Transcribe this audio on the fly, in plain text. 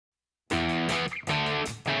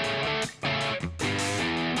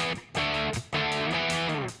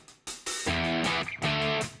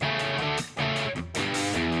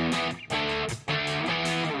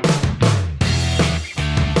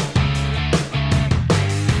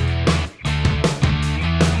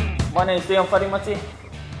My name is Dion Wharimati.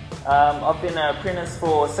 I've been an apprentice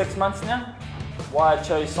for 6 months now. Why I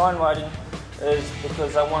chose signwriting is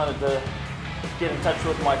because I wanted to get in touch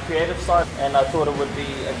with my creative side, and I thought it would be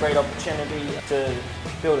a great opportunity to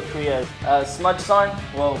build a career. Smudge sign,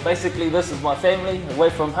 well basically this is my family away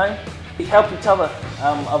from home. We help each other.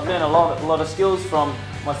 I've learned a lot of skills from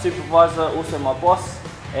my supervisor, also my boss,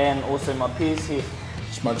 and also my peers here.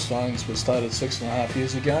 Smudge Signs was started 6.5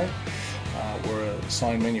 years ago. We're a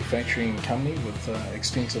sign manufacturing company with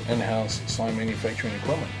extensive in-house sign manufacturing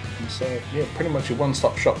equipment. And so, yeah, pretty much a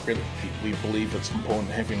one-stop shop really. We believe it's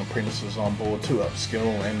important having apprentices on board to upskill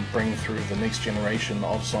and bring through the next generation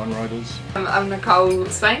of signwriters. I'm Nicole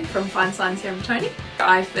Swain from Fine Signs here in Tony.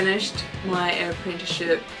 I finished my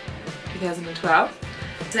apprenticeship 2012.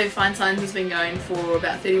 So Fine Signs has been going for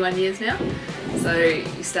about 31 years now. So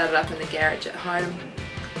you started up in the garage at home,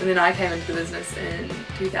 and then I came into the business in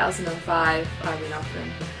 2005. I went off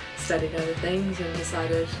and studied other things and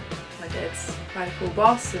decided my dad's quite a cool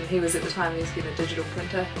boss, and he was at the time he was getting a digital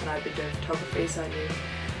printer, and I'd been doing photography, so I knew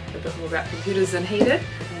a bit more about computers than he did.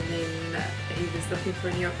 And then he was looking for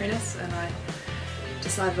a new apprentice, and I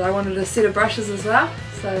decided I wanted a set of brushes as well,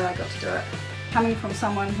 so I got to do it. Coming from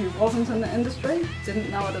someone who wasn't in the industry, didn't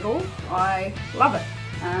know it at all, I love it.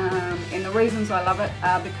 And the reasons I love it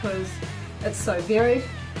are because it's so varied,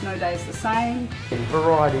 no day's the same. The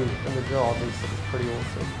variety in the job is pretty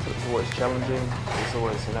awesome. It's always challenging, there's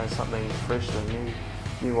always something fresh and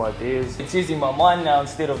new ideas. It's using my mind now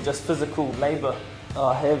instead of just physical labour.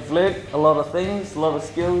 I have learnt a lot of things, a lot of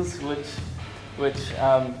skills, which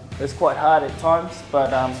is quite hard at times, but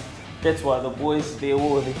that's why the boys, they're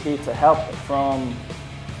all here to help, from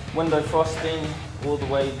window frosting all the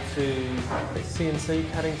way to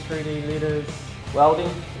CNC cutting 3D letters, welding.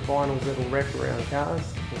 vinyls that'll wrap around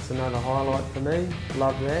cars. It's another highlight for me,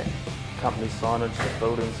 love that. Company signage,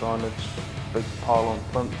 building signage, big pylon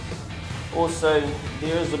plinths. Also,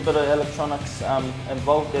 there is a bit of electronics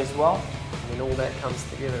involved as well. I mean, all that comes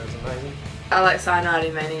together is amazing. I like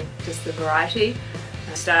signwriting mainly, just the variety.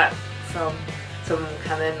 I start from someone will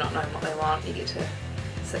come in not knowing what they want, you get to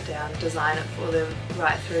sit down, design it for them,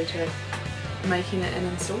 right through to making it and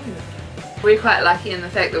installing it. We're quite lucky in the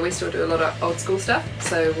fact that we still do a lot of old school stuff,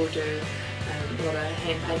 so we'll do a lot of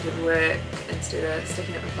hand painted work instead of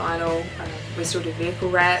sticking it with vinyl. We still do vehicle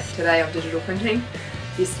wrap. Today I'm digital printing.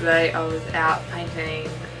 Yesterday I was out painting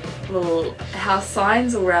little house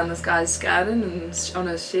signs all around this guy's garden and on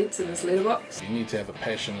his sheds and his letterbox. You need to have a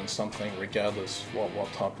passion in something regardless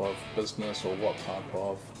what type of business or what type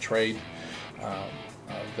of trade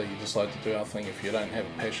that you decide to do. I think if you don't have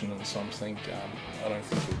a passion in something, I don't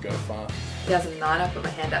think you'll go far. 2009 I put my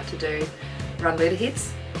hand up to run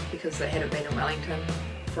letterheads because they hadn't been in Wellington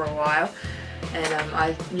for a while, and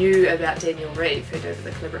I knew about Daniel Reeve, who did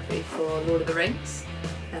the calligraphy for Lord of the Rings,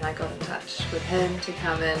 and I got in touch with him to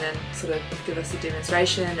come in and sort of give us a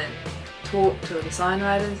demonstration and talk to the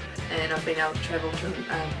signwriters. And I've been able to travel to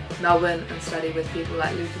Melbourne and study with people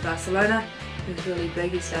like Luca Barcelona, who's really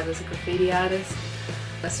big. He started as a graffiti artist.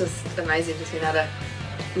 It's just amazing to see how to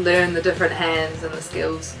learn the different hands, and the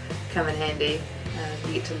skills come in handy.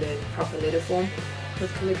 You get to learn proper letter form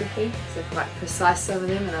with calligraphy. They're quite precise, some of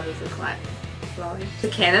them, and others are quite flowy. The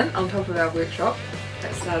cannon on top of our workshop,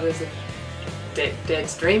 that started as a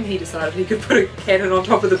Dad's dream. He decided he could put a cannon on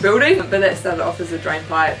top of the building, but that started off as a drain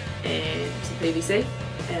pipe and some PVC,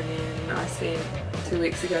 and then I spent 2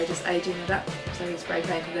 weeks ago just aging it up. So we spray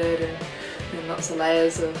painted it and then lots of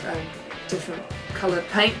layers of different coloured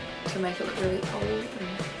paint to make it look really old.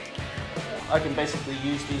 I can basically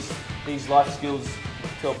use these life skills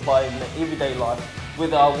to apply in the everyday life.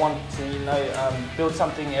 Whether I want to, build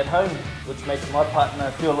something at home, which makes my partner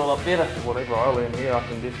feel a lot better. Whatever I learn here, I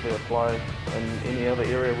can definitely apply in any other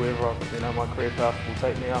area wherever my career path will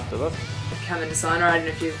take me after this. Come into signwriting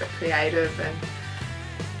if you're a bit creative and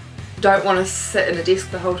don't want to sit in a desk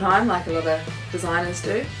the whole time like a lot of designers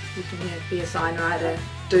do. You can be a signwriter,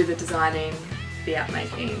 do the designing, be out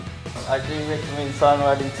making. I do recommend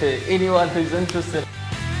signwriting to anyone who's interested.